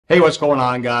Hey, what's going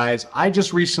on, guys? I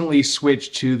just recently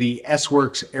switched to the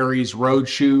s-wroks Aries road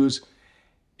shoes.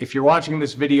 If you're watching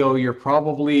this video, you're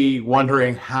probably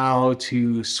wondering how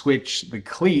to switch the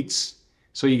cleats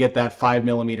so you get that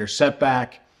 5mm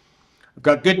setback. I've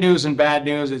got good news and bad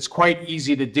news. It's quite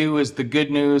easy to do is the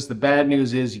good news. The bad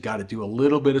news is you got to do a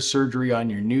little bit of surgery on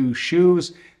your new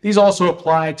shoes. These also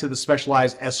apply to the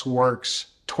Specialized s-wroks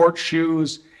torch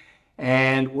shoes,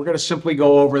 and we're going to simply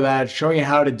go over that, show you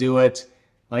how to do it.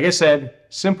 Like I said,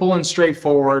 simple and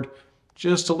straightforward,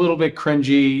 just a little bit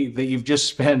cringy that you've just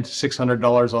spent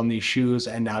 $600 on these shoes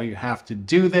and now you have to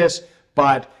do this.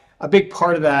 But a big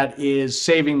part of that is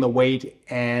saving the weight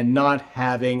and not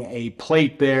having a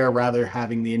plate there, rather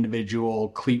having the individual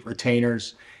cleat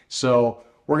retainers. So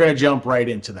we're going to jump right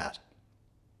into that.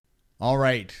 All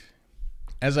right.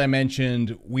 As I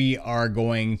mentioned, we are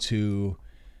going to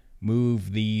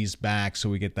move these back so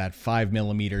we get that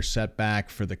 5mm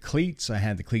setback for the cleats. I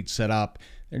had the cleats set up.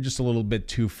 They're just a little bit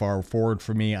too far forward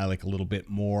for me. I like a little bit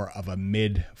more of a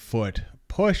mid-foot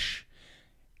push.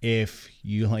 If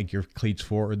you like your cleats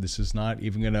forward, this is not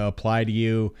even going to apply to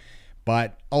you.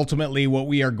 But ultimately, what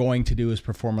we are going to do is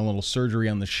perform a little surgery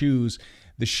on the shoes.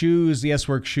 The shoes, the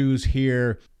s-wroks shoes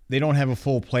here, they don't have a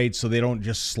full plate, so they don't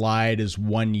just slide as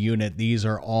one unit. These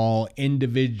are all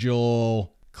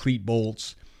individual cleat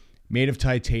bolts made of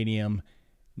titanium.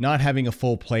 Not having a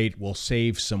full plate will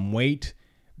save some weight,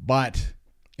 but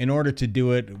in order to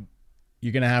do it,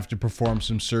 you're going to have to perform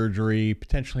some surgery,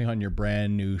 potentially on your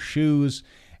brand new shoes,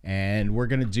 and we're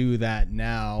going to do that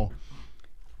now.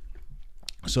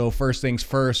 So first things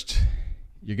first,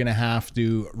 you're going to have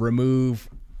to remove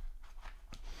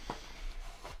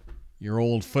your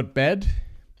old footbed,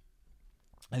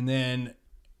 and then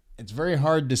it's very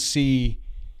hard to see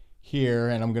here,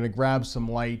 and I'm going to grab some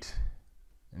light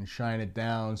and shine it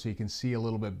down so you can see a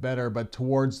little bit better, but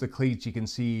towards the cleats you can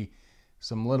see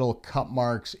some little cut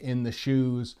marks in the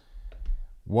shoes.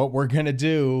 What we're going to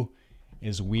do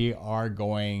is we are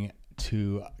going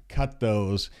to cut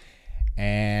those,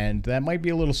 and that might be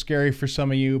a little scary for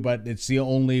some of you, but it's the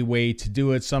only way to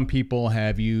do it. Some people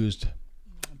have used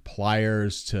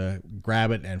pliers to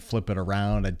grab it and flip it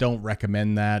around. I don't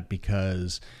recommend that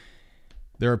because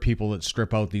there are people that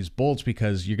strip out these bolts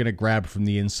because you're going to grab from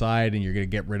the inside and you're going to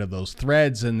get rid of those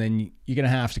threads, and then you're going to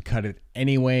have to cut it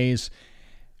anyways.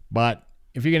 But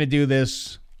if you're going to do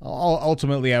this,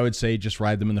 ultimately I would say just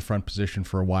ride them in the front position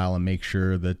for a while and make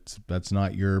sure that that's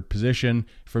not your position.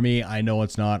 For me, I know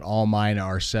it's not. All mine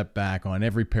are set back on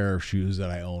every pair of shoes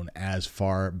that I own as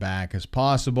far back as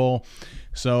possible.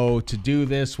 So to do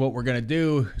this, what we're going to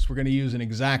do is we're going to use an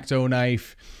X-Acto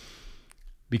knife,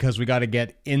 because we got to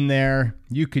get in there.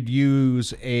 You could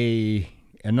use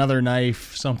another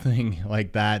knife, something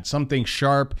like that, something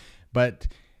sharp, but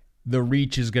the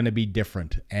reach is going to be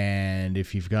different. And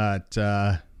if you've got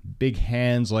big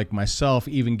hands like myself,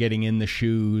 even getting in the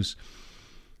shoes,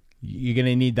 you're going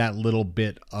to need that little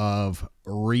bit of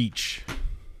reach.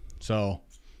 So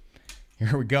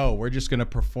here we go. We're just going to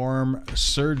perform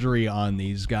surgery on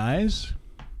these guys.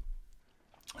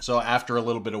 So after a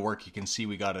little bit of work, you can see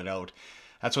we got it out.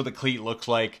 That's what the cleat looks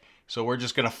like. So we're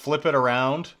just going to flip it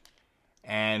around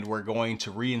and we're going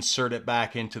to reinsert it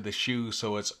back into the shoe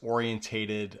so it's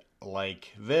orientated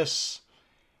like this.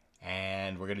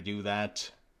 And we're going to do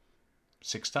that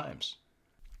 6 times.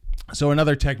 So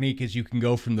another technique is you can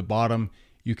go from the bottom.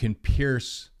 You can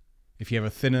pierce if you have a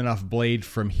thin enough blade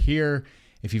from here.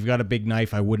 If you've got a big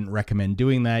knife, I wouldn't recommend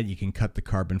doing that. You can cut the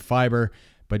carbon fiber,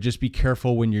 but just be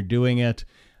careful when you're doing it.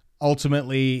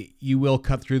 Ultimately, you will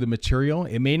cut through the material.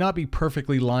 It may not be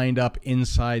perfectly lined up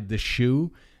inside the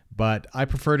shoe, but I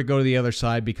prefer to go to the other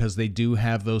side because they do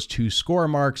have those 2 score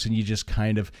marks, and you just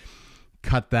kind of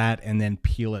cut that and then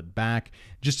peel it back.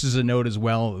 Just as a note as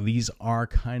well, these are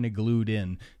kind of glued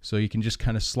in, so you can just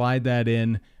kind of slide that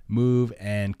in, move,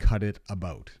 and cut it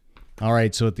about. All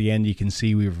right, so at the end you can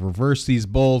see we've reversed these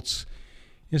bolts.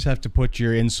 You just have to put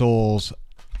your insoles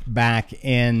back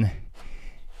in.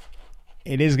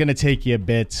 It is going to take you a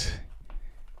bit.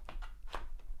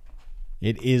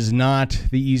 It is not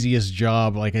the easiest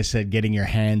job, like I said, getting your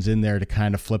hands in there to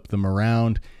kind of flip them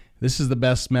around. This is the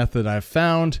best method I've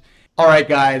found. All right,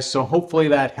 guys, so hopefully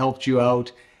that helped you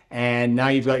out, and now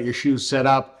you've got your shoes set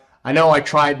up. I know I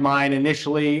tried mine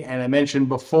initially, and I mentioned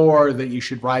before that you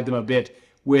should ride them a bit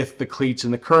with the cleats in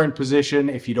the current position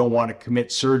if you don't want to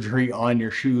commit surgery on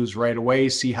your shoes right away.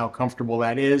 See how comfortable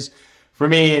that is. For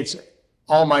me, it's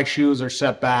all my shoes are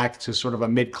set back to sort of a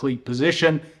mid-cleat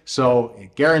position. So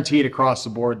guaranteed across the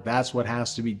board, that's what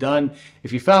has to be done.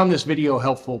 If you found this video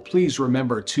helpful, please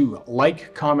remember to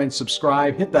like, comment,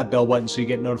 subscribe, hit that bell button so you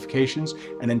get notifications.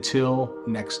 And until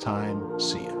next time,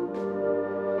 see ya.